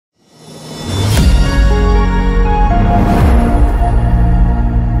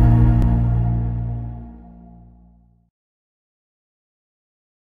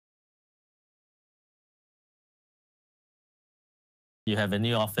You have a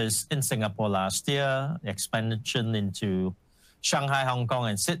new office in Singapore last year, expansion into Shanghai, Hong Kong,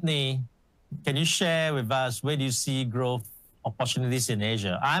 and Sydney. Can you share with us where do you see growth opportunities in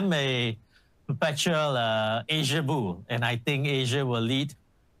Asia? I'm a perpetual Asia bull, and I think Asia will lead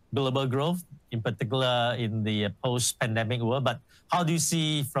global growth, in particular in the post-pandemic world. But how do you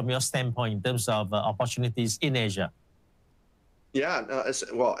see from your standpoint in terms of opportunities in Asia? Yeah,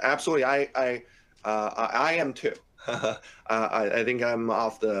 well, absolutely. I am too. I think I'm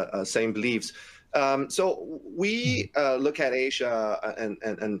of the same beliefs. So we look at Asia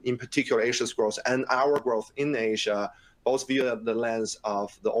and in particular Asia's growth and our growth in Asia, both via the lens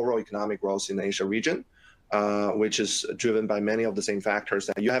of the overall economic growth in the Asia region, which is driven by many of the same factors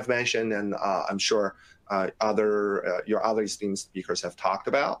that you have mentioned, and I'm sure your other esteemed speakers have talked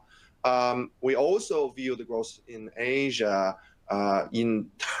about. We also view the growth in Asia in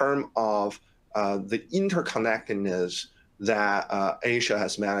terms of the interconnectedness that Asia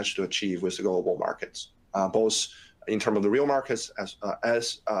has managed to achieve with the global markets, both in terms of the real markets as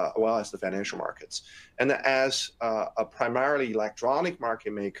well as the financial markets. And as a primarily electronic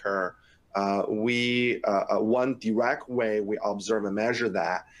market maker, one direct way we observe and measure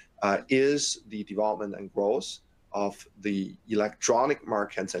that is the development and growth of the electronic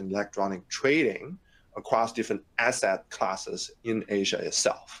markets and electronic trading across different asset classes in Asia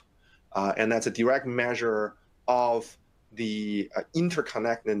itself. And that's a direct measure of the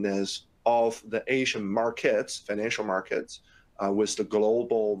interconnectedness of the Asian markets, financial markets, with the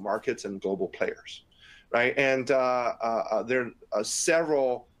global markets and global players, right? And there are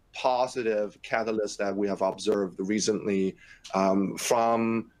several positive catalysts that we have observed recently,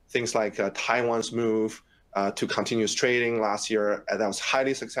 from things like Taiwan's move to continuous trading last year. That was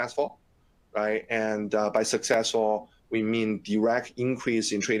highly successful, right? And by successful, we mean direct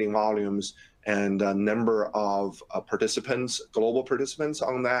increase in trading volumes and number of participants, global participants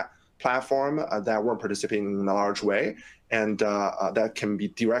on that platform that weren't participating in a large way, and that can be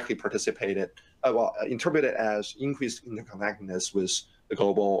directly interpreted as increased interconnectedness with the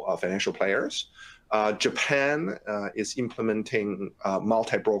global financial players. Japan is implementing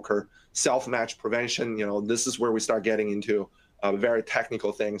multi-broker self-match prevention. This is where we start getting into very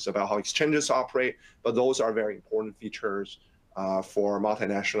technical things about how exchanges operate, but those are very important features for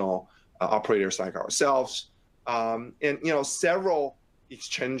multinational operators like ourselves. And several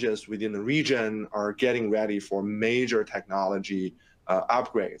exchanges within the region are getting ready for major technology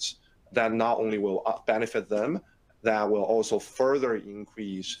upgrades that not only will benefit them, that will also further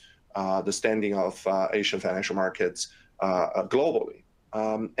increase the standing of Asian financial markets globally.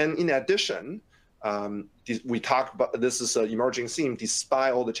 And in addition, we talk about, this is an emerging theme,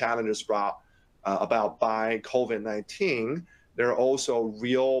 despite all the challenges brought about by COVID-19, there are also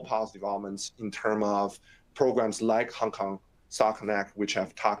real positive developments in terms of programs like Hong Kong Stock Connect, which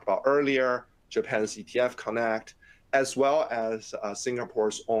I've talked about earlier, Japan's ETF Connect, as well as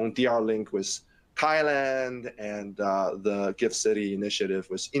Singapore's own DR Link with Thailand and the Gift City initiative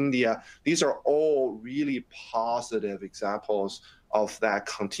with India. These are all really positive examples of that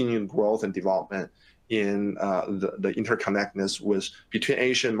continued growth and development in the interconnectedness between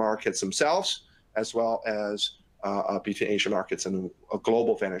Asian markets themselves, as well as between Asian markets and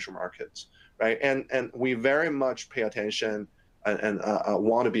global financial markets, right? And we very much pay attention and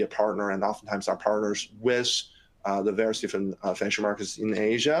want to be a partner, and oftentimes are partners with the various different financial markets in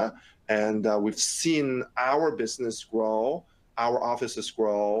Asia. And we've seen our business grow, our offices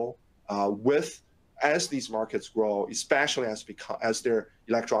grow as these markets grow, especially as their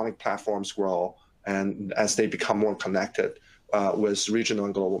electronic platforms grow and as they become more connected with regional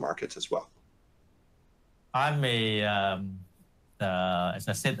and global markets as well. I'm as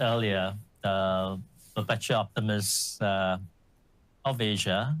I said earlier, the perpetual optimist of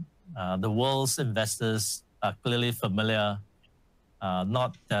Asia. The world's investors are clearly familiar,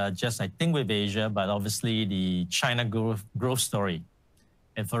 not just, I think, with Asia, but obviously the China growth story.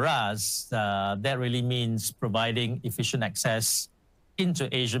 And for us, that really means providing efficient access into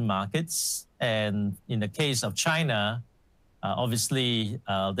Asian markets. And in the case of China, obviously,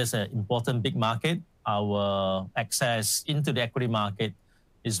 there's an important big market. Our access into the equity market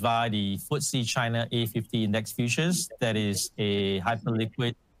is via the FTSE China A50 Index Futures. That is a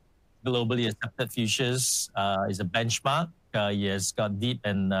hyperliquid, globally accepted futures, is a benchmark. It has got deep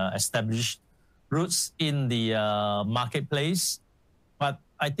and established roots in the marketplace. But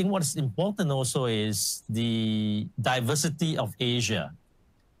I think what's important also is the diversity of Asia.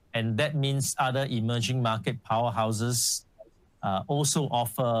 And that means other emerging market powerhouses also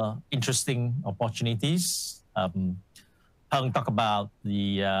offer interesting opportunities. Peng talked about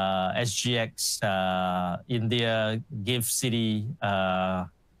the SGX India Gift City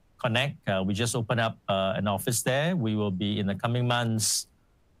Connect. We just opened up an office there. We will be in the coming months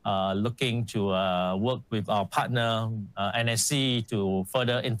looking to work with our partner NSC to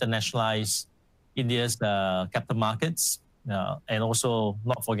further internationalize India's capital markets, and also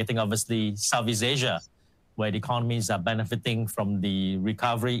not forgetting obviously Southeast Asia, where the economies are benefiting from the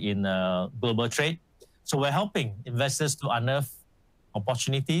recovery in global trade. So we're helping investors to unearth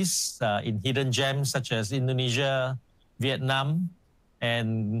opportunities in hidden gems such as Indonesia, Vietnam,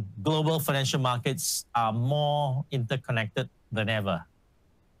 and global financial markets are more interconnected than ever.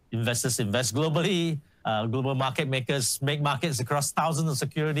 Investors invest globally. Global market makers make markets across thousands of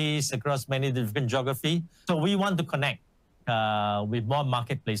securities, across many different geography. So we want to connect with more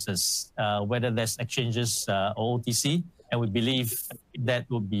marketplaces, whether there's exchanges or OTC, and we believe that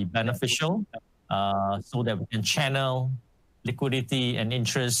will be beneficial so that we can channel liquidity and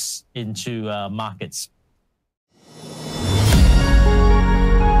interest into markets.